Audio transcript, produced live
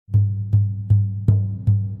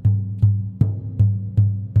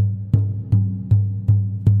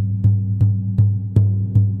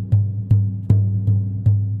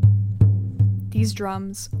These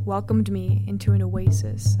drums welcomed me into an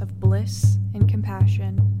oasis of bliss and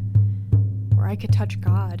compassion, where I could touch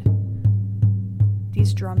God.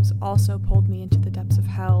 These drums also pulled me into the depths of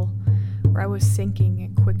hell, where I was sinking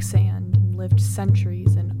in quicksand and lived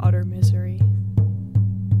centuries in utter misery.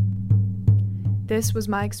 This was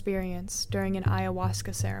my experience during an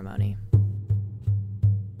ayahuasca ceremony.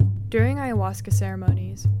 During ayahuasca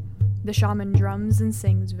ceremonies, the shaman drums and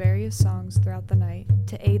sings various songs throughout the night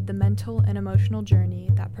to aid the mental and emotional journey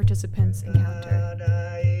that participants encounter.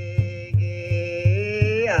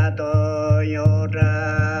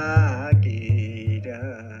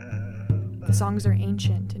 The songs are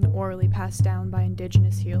ancient and orally passed down by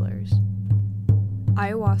indigenous healers.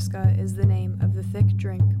 Ayahuasca is the name of the thick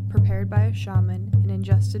drink prepared by a shaman and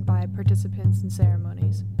ingested by participants in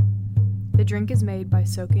ceremonies. The drink is made by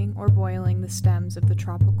soaking or boiling the stems of the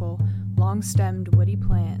tropical, long-stemmed woody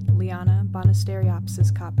plant Liana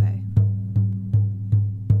Banisteriopsis cape.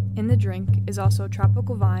 In the drink is also a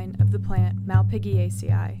tropical vine of the plant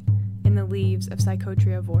Malpighiaceae and the leaves of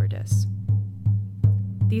Psychotria viridis.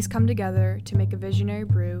 These come together to make a visionary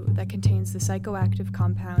brew that contains the psychoactive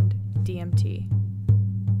compound DMT.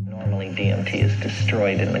 Normally DMT is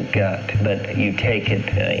destroyed in the gut, but you take it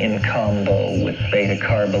in combo with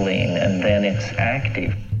beta-carboline and then it's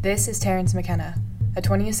active. This is Terence McKenna, a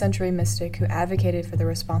 20th century mystic who advocated for the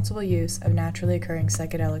responsible use of naturally occurring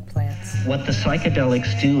psychedelic plants. What the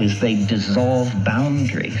psychedelics do is they dissolve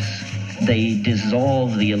boundaries. They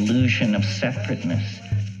dissolve the illusion of separateness.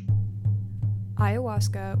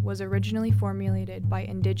 Ayahuasca was originally formulated by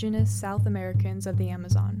indigenous South Americans of the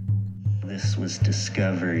Amazon. This was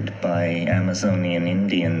discovered by Amazonian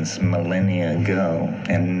Indians millennia ago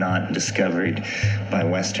and not discovered by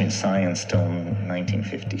Western science till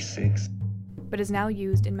 1956. But is now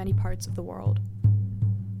used in many parts of the world.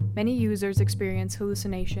 Many users experience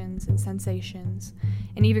hallucinations and sensations,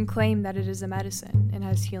 and even claim that it is a medicine and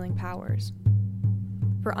has healing powers.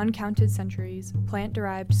 For uncounted centuries,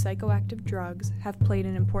 plant-derived psychoactive drugs have played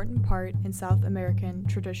an important part in South American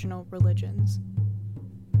traditional religions.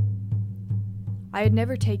 I had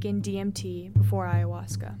never taken DMT before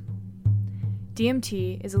ayahuasca.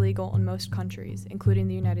 DMT is illegal in most countries, including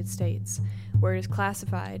the United States, where it is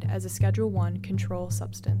classified as a Schedule I control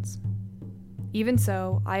substance. Even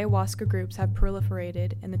so, ayahuasca groups have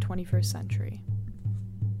proliferated in the 21st century.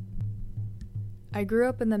 I grew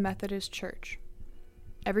up in the Methodist Church.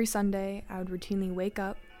 Every Sunday, I would routinely wake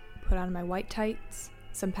up, put on my white tights,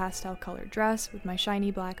 some pastel-colored dress with my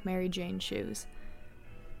shiny black Mary Jane shoes.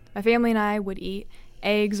 My family and I would eat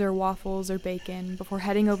eggs or waffles or bacon before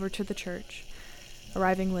heading over to the church,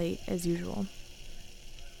 arriving late as usual.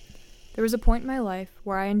 There was a point in my life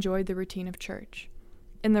where I enjoyed the routine of church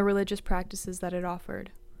and the religious practices that it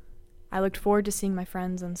offered. I looked forward to seeing my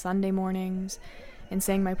friends on Sunday mornings and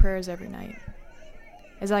saying my prayers every night.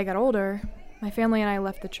 As I got older, my family and I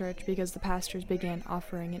left the church because the pastors began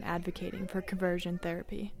offering and advocating for conversion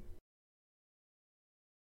therapy.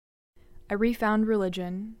 I refound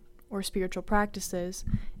religion, or spiritual practices,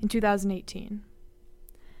 in 2018.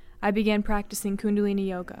 I began practicing Kundalini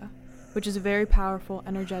Yoga, which is a very powerful,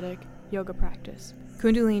 energetic yoga practice.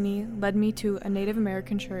 Kundalini led me to a Native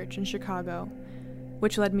American church in Chicago,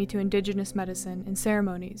 which led me to indigenous medicine and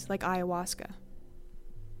ceremonies like ayahuasca.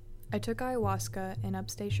 I took ayahuasca in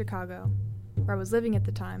upstate Chicago, where I was living at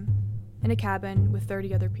the time, in a cabin with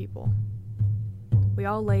 30 other people. We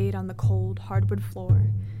all laid on the cold, hardwood floor,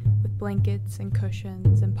 with blankets and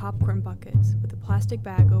cushions and popcorn buckets with a plastic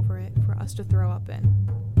bag over it for us to throw up in.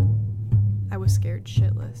 I was scared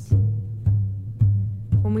shitless.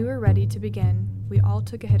 When we were ready to begin, we all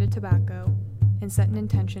took a hit of tobacco and set an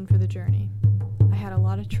intention for the journey. I had a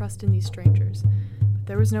lot of trust in these strangers, but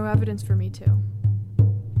there was no evidence for me to.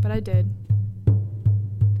 But I did.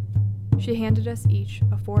 She handed us each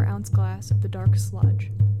a 4-ounce glass of the dark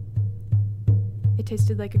sludge. It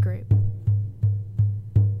tasted like a grape.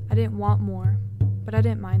 I didn't want more, but I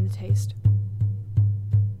didn't mind the taste.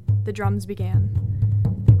 The drums began.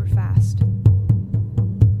 They were fast.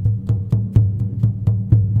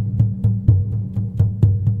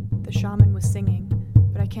 The shaman was singing,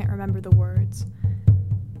 but I can't remember the words.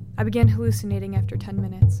 I began hallucinating after 10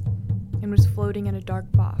 minutes and was floating in a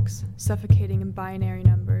dark box, suffocating in binary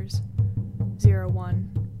numbers, 0,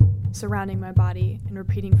 1, surrounding my body and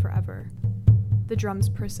repeating forever. The drums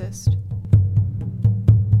persist.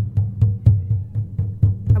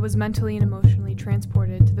 I was mentally and emotionally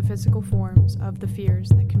transported to the physical forms of the fears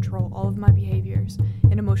that control all of my behaviors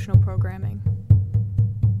and emotional programming.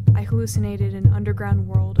 I hallucinated an underground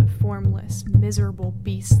world of formless, miserable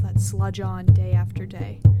beasts that sludge on day after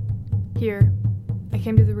day. Here, I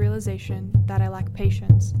came to the realization that I lack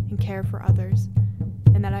patience and care for others,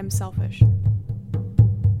 and that I'm selfish.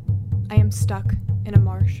 I am stuck in a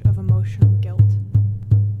marsh of emotional guilt.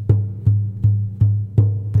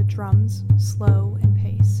 The drums slow in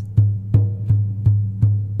pace.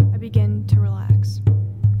 I begin to relax.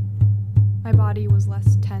 My body was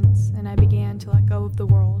less tense, and I began to let go of the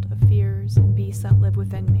world of fears and beasts that live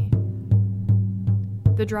within me.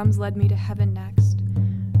 The drums led me to heaven next,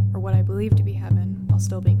 or what I believed to be heaven, while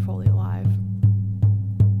still being fully alive.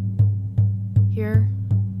 Here,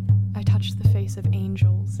 I touched the face of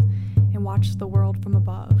angels and watched the world from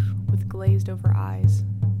above with glazed-over eyes.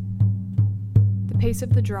 The pace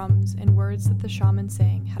of the drums and words that the shaman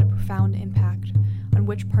sang had a profound impact on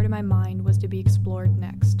which part of my mind was to be explored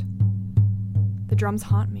next. The drums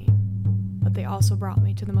haunt me, but they also brought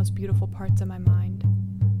me to the most beautiful parts of my mind.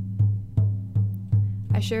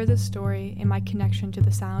 I share this story in my connection to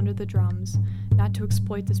the sound of the drums, not to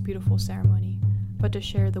exploit this beautiful ceremony, but to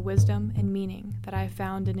share the wisdom and meaning that I have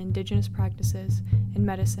found in indigenous practices and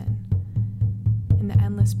medicine, in the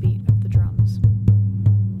endless beat of